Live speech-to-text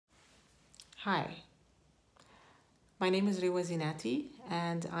Hi, my name is Rewa Zeinati,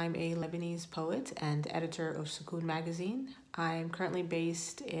 and I'm a Lebanese poet and editor of Sukoon magazine. I'm currently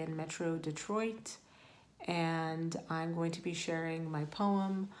based in Metro Detroit, and I'm going to be sharing my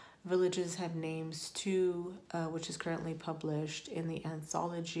poem, Villages Have Names Too, which is currently published in the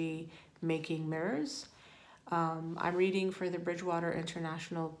anthology Making Mirrors. I'm reading for the Bridgewater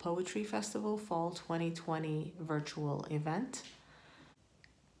International Poetry Festival Fall 2020 virtual event.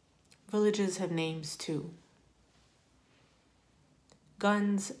 Villages have names too.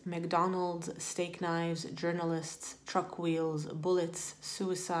 Guns, McDonald's, steak knives, journalists, truck wheels, bullets,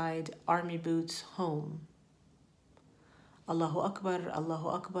 suicide, army boots, home. Allahu Akbar, Allahu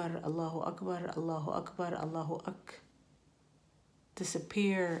Akbar, Allahu Akbar, Allahu Akbar, Allahu Ak.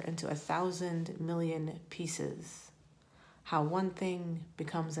 Disappear into 1,000 million pieces. How one thing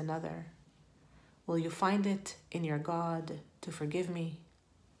becomes another. Will you find it in your God to forgive me?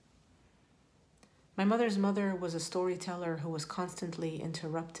 My mother's mother was a storyteller who was constantly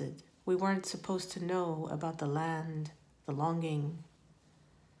interrupted. We weren't supposed to know about the land, the longing.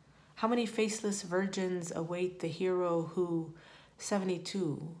 How many faceless virgins await the hero who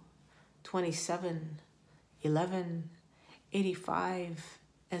 72, 27, 11, 85,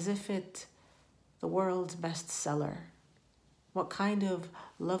 as if it the world's bestseller? What kind of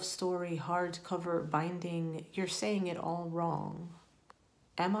love story, hardcover binding? You're saying it all wrong.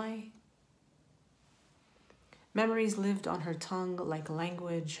 Am I? Memories lived on her tongue like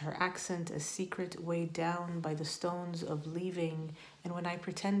language, her accent a secret weighed down by the stones of leaving, and when I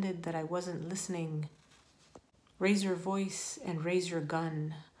pretended that I wasn't listening, raise your voice and raise your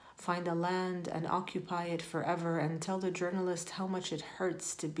gun, find a land and occupy it forever, and tell the journalist how much it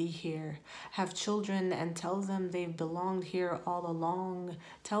hurts to be here. Have children and tell them they've belonged here all along.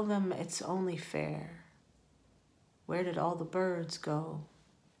 Tell them it's only fair. Where did all the birds go?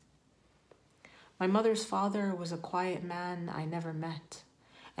 My mother's father was a quiet man I never met,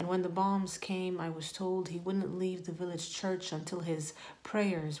 and when the bombs came, I was told he wouldn't leave the village church until his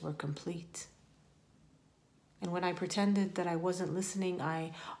prayers were complete. And when I pretended that I wasn't listening,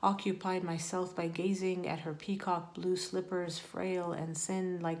 I occupied myself by gazing at her peacock blue slippers, frail and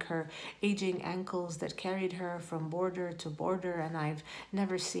thin like her aging ankles that carried her from border to border. And I've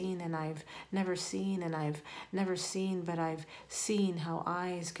never seen, and I've never seen, and I've never seen, but I've seen how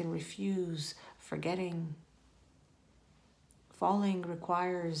eyes can refuse forgetting. Falling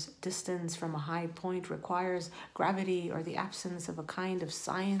requires distance from a high point, requires gravity or the absence of a kind of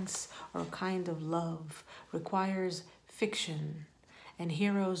science or a kind of love, requires fiction. And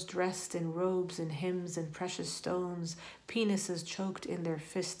heroes dressed in robes and hymns and precious stones, penises choked in their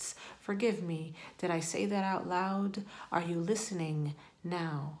fists. Forgive me, did I say that out loud? Are you listening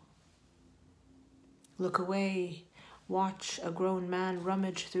now? Look away. Watch a grown man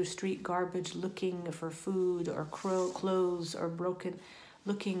rummage through street garbage looking for food or clothes or broken,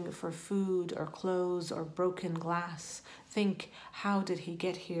 looking for food or clothes or broken glass. Think, how did he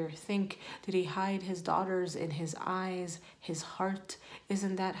get here? Think, did he hide his daughters in his eyes, his heart?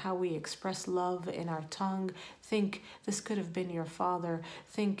 Isn't that how we express love in our tongue? Think, this could have been your father.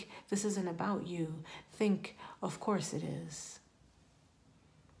 Think, this isn't about you. Think, of course it is.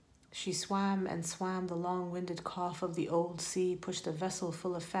 She swam and swam the long-winded cough of the old sea, pushed a vessel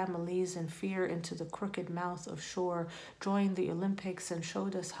full of families and fear into the crooked mouth of shore, joined the Olympics and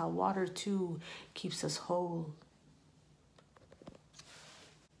showed us how water too keeps us whole.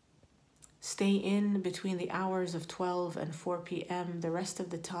 Stay in between the hours of 12 and 4 p.m. The rest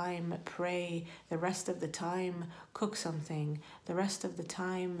of the time, pray. The rest of the time, cook something. The rest of the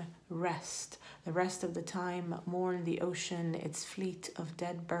time, rest. The rest of the time, mourn the ocean, its fleet of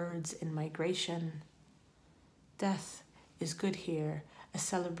dead birds in migration. Death is good here, a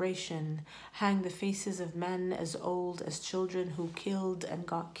celebration. Hang the faces of men as old as children who killed and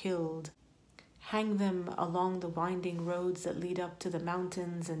got killed. Hang them along the winding roads that lead up to the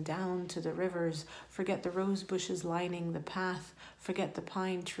mountains and down to the rivers. Forget the rose bushes lining the path. Forget the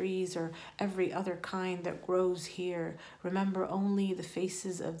pine trees or every other kind that grows here. Remember only the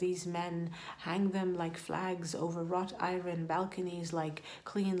faces of these men. Hang them like flags over wrought iron balconies, like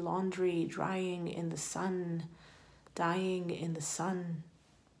clean laundry drying in the sun, dying in the sun.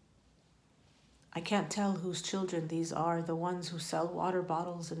 I can't tell whose children these are, the ones who sell water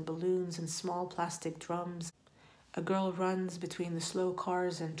bottles and balloons and small plastic drums. A girl runs between the slow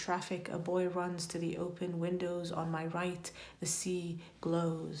cars and traffic. A boy runs to the open windows on my right. The sea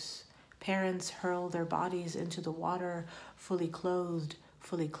glows. Parents hurl their bodies into the water, fully clothed,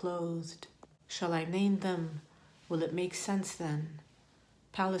 fully clothed. Shall I name them? Will it make sense then?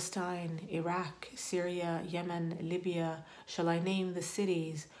 Palestine, Iraq, Syria, Yemen, Libya. Shall I name the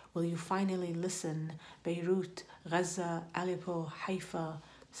cities? Will you finally listen? Beirut, Gaza, Aleppo, Haifa,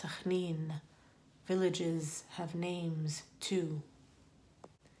 Sakhnin. Villages have names too.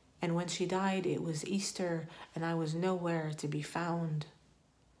 And when she died, it was Easter, and I was nowhere to be found.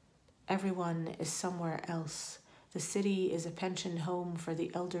 Everyone is somewhere else. The city is a pension home for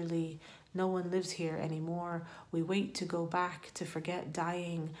the elderly. No one lives here anymore. We wait to go back to forget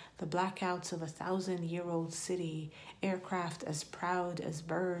dying, the blackouts of a 1,000-year-old city, aircraft as proud as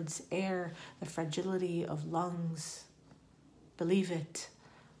birds, air, the fragility of lungs. Believe it.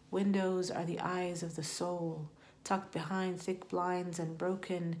 Windows are the eyes of the soul. Tucked behind thick blinds and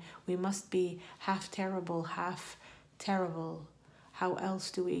broken, we must be half terrible, half terrible. How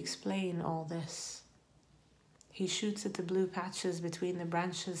else do we explain all this? He shoots at the blue patches between the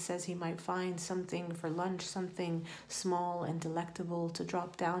branches, says he might find something for lunch, something small and delectable to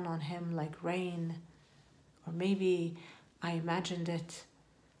drop down on him like rain. Or maybe I imagined it,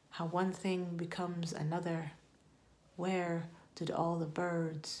 how one thing becomes another. Where did all the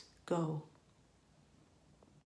birds go?